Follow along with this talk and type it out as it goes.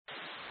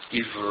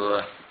is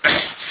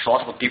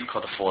sort of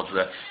difficult for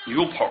the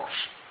new ports.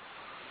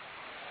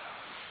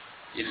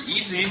 It's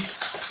easy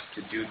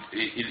to do.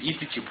 It's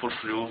easy to push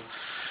through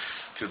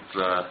to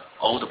the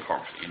old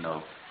port,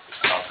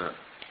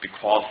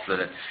 because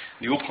the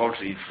new port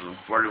is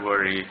very,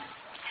 very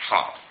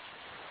hard.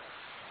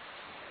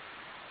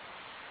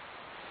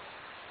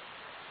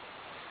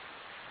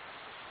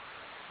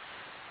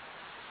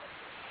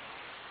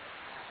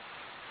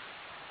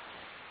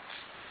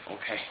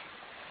 Okay.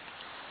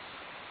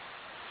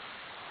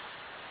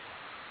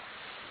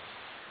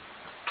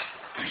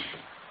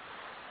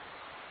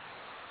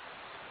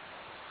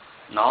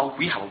 Now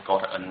we have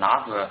got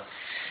another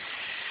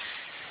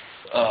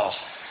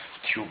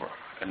tuber,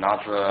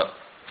 another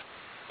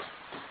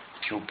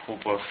tube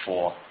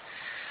for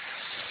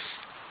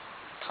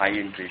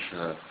tying this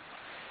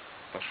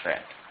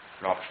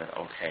rod set.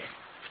 Okay.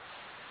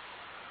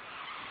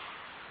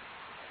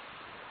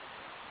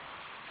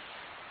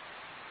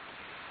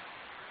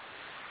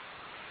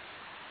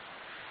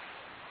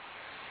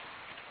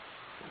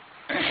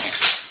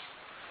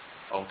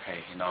 Okay,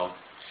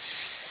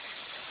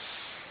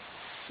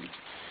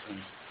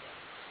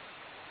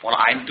 what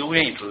I'm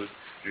doing is to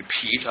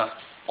repeat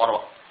what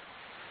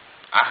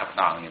I have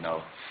done,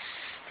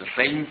 the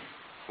same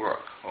work,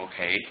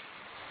 okay.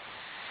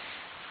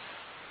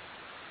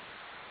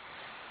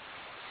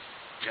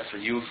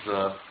 Just use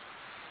the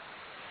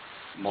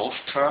most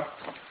stress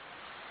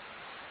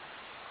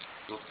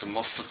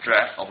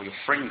of your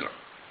finger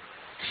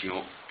to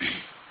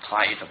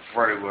tie it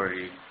very,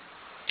 very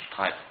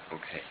tight,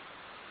 okay.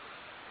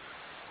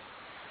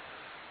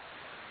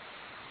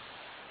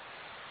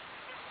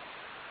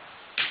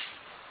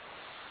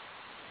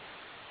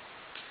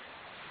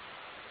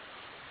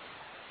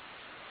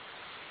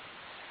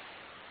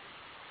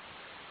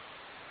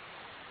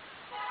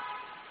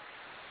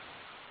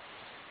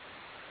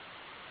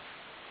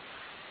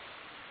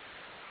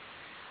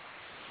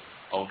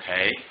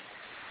 Okay,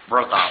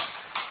 well done.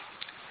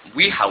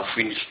 We have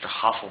finished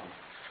half of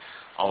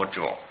our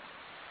job.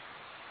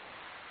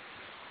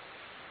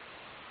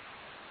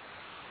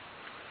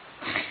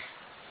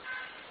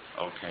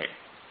 Okay,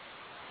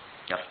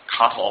 just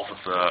cut off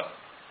the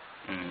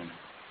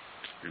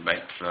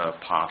remaining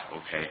part.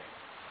 Okay.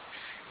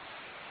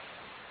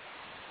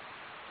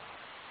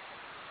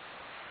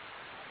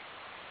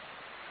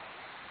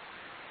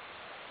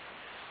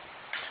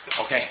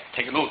 Okay,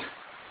 take a look.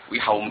 We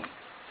have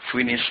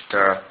finished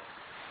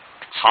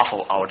half of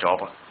our job.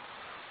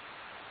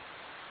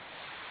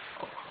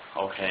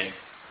 Okay.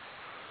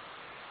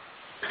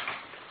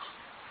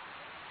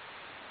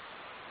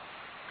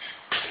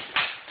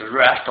 The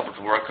rest of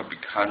the work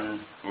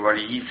become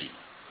very easy.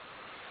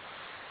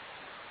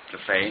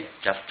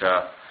 Just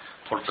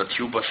put the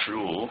tube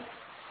through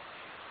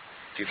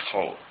this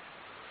hole.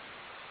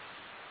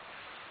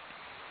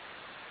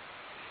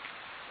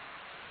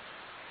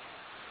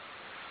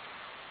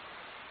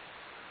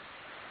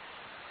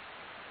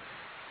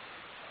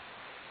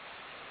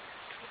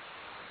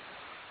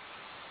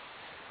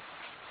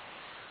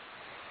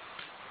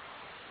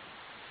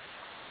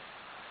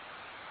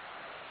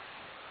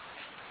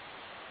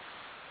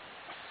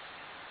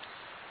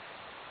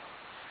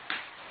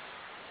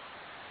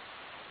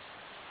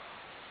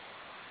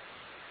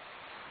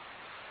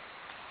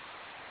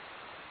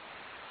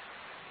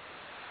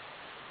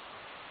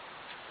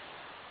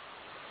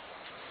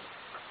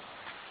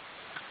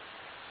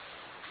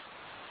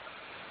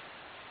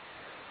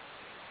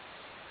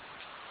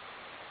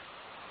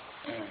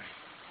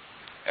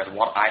 And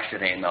what I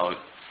said,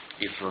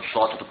 is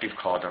sort of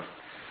difficult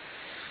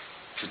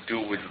to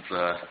do with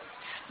the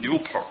new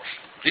port.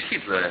 This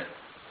is the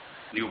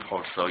new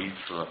port, so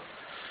it's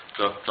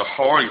the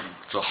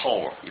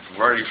hole is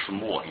very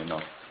small,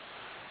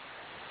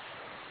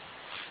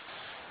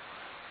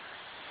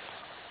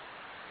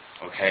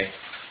 Okay,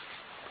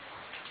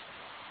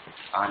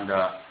 and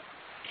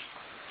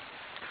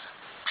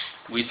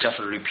we just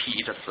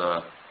repeat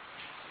the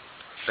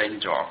same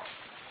job.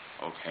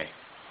 Okay.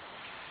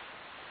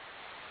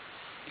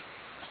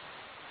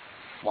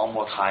 One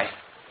more time,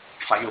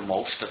 try your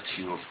most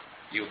to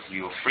use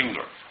your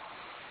finger.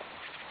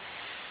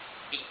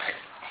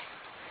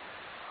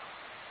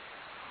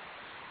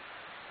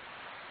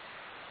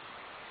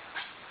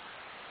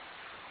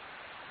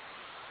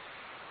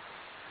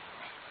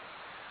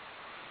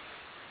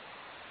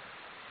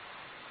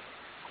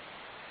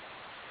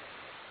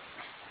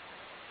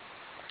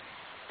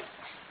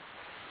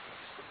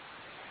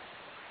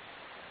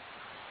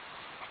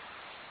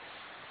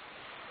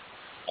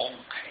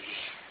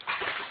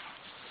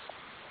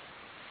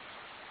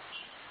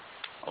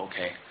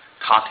 Okay,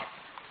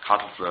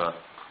 cut the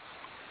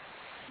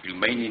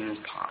remaining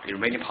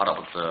part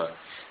of the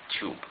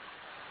tube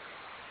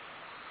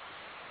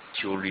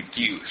to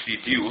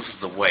reduce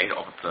the weight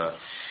of the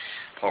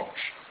port.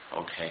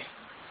 Okay.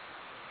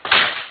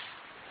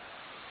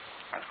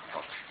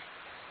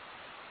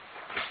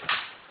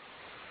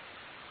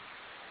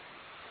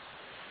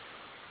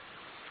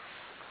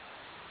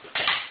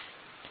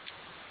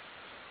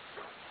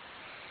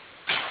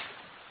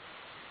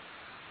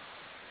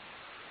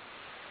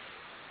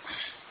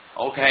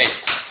 Okay,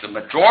 the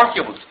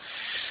majority of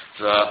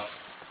the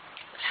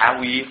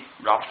heavy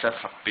rubber sets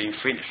have been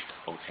finished.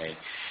 Okay,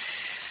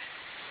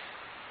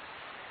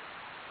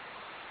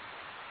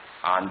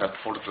 and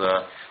put the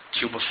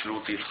tube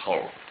through this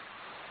hole.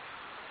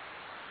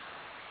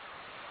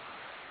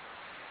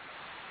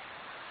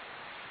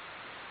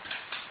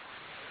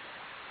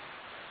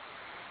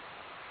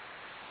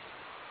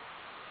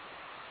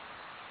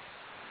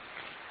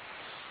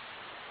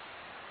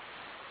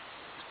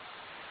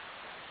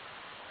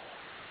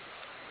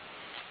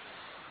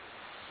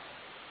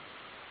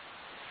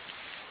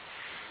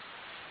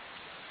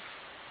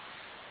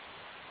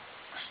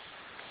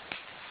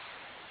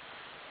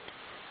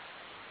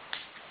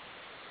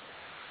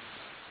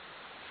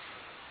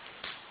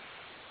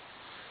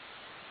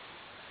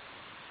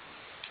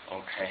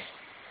 Okay,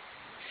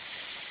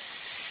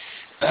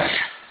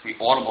 we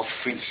almost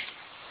finished.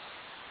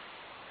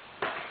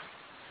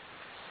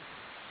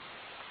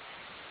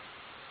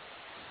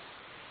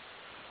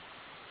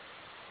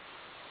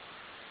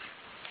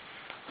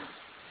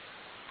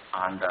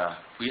 And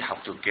we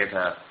have to get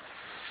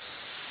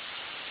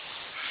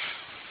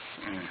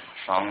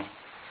some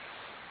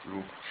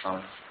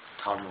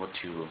towel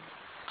to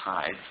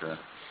tie the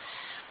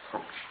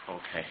hooks.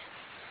 Okay.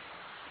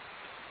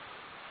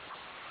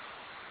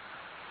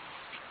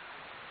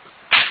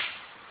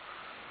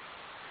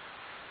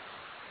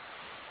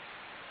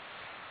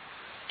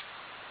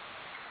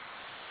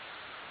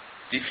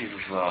 This is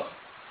the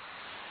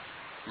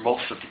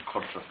most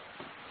difficult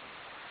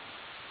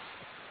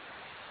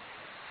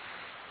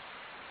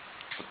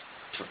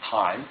to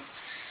tie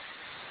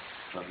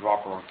the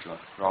rubber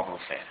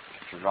set,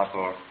 the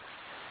rubber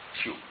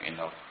tube,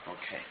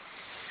 Okay.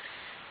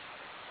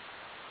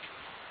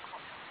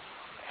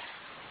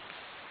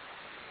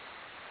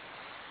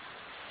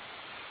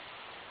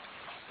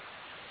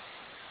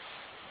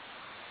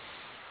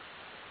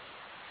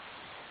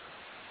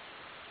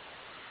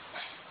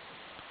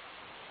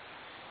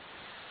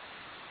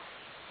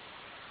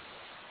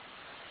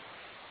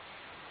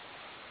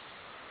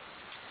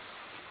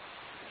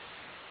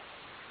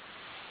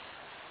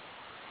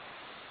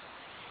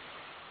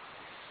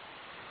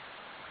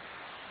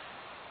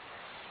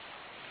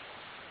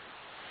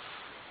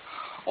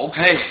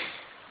 Okay,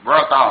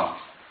 well done.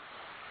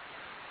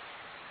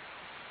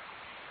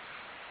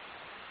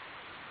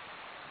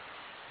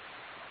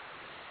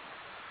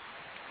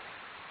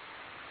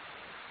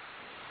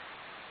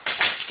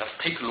 Just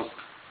take a look.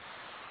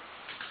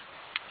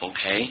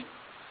 Okay.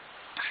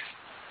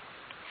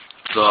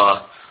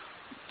 The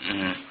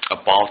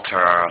about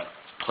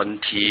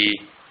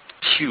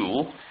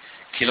 22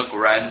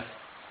 kilogram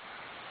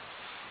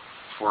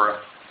for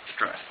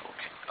stress.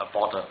 Okay,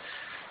 about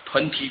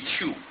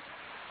 22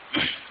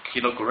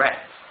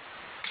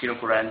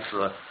 kilograms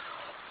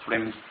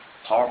pulling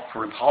power.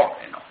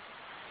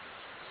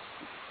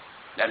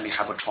 Let me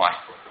have a try.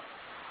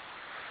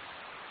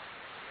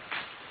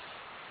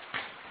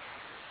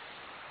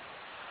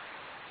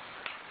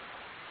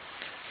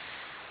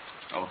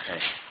 Okay,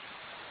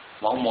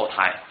 one more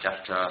time.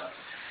 Just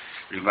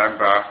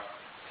remember,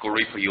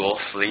 grip your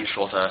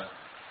slingshot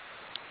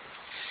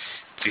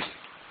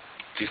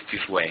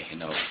this way.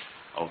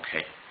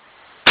 Okay,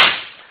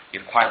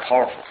 it's quite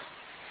powerful.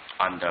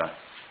 And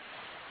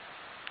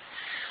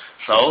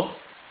so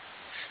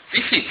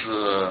this is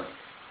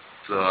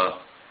the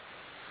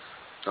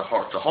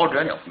whole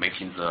journey of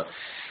making the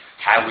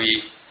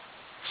heavy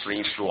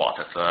slingshot,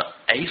 the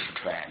eighth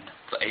strand,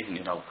 the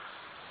eighth,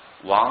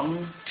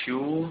 1,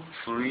 2,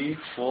 3,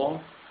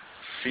 4,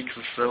 6,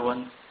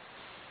 7,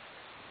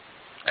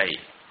 8.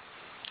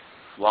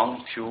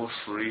 1, 2,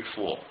 3,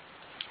 4,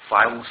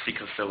 5,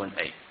 6, 7,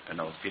 8.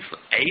 This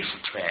eighth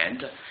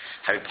strand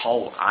have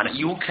power, and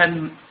you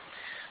can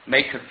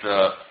make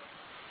the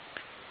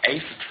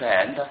eighth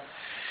strand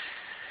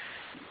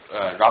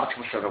rubber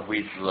tube set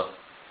with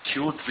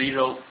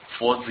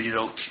 2040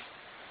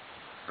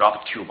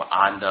 rubber tube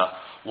and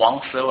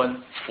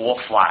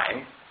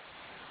 1745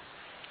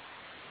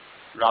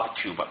 rubber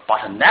tube,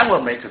 but never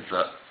make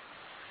the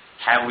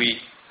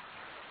heavy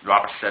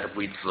rubber set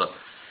with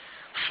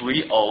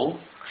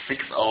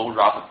 3060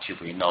 rubber tube.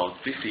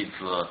 This is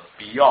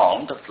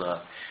beyond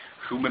the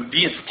human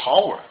being's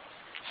power.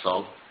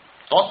 So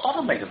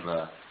don't make it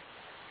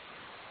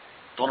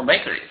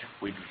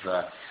with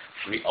the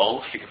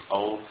 3060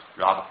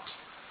 rubber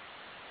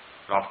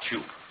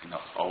tube.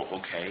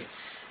 Okay.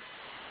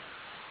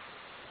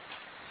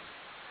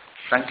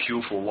 Thank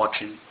you for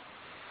watching.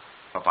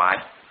 Bye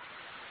bye.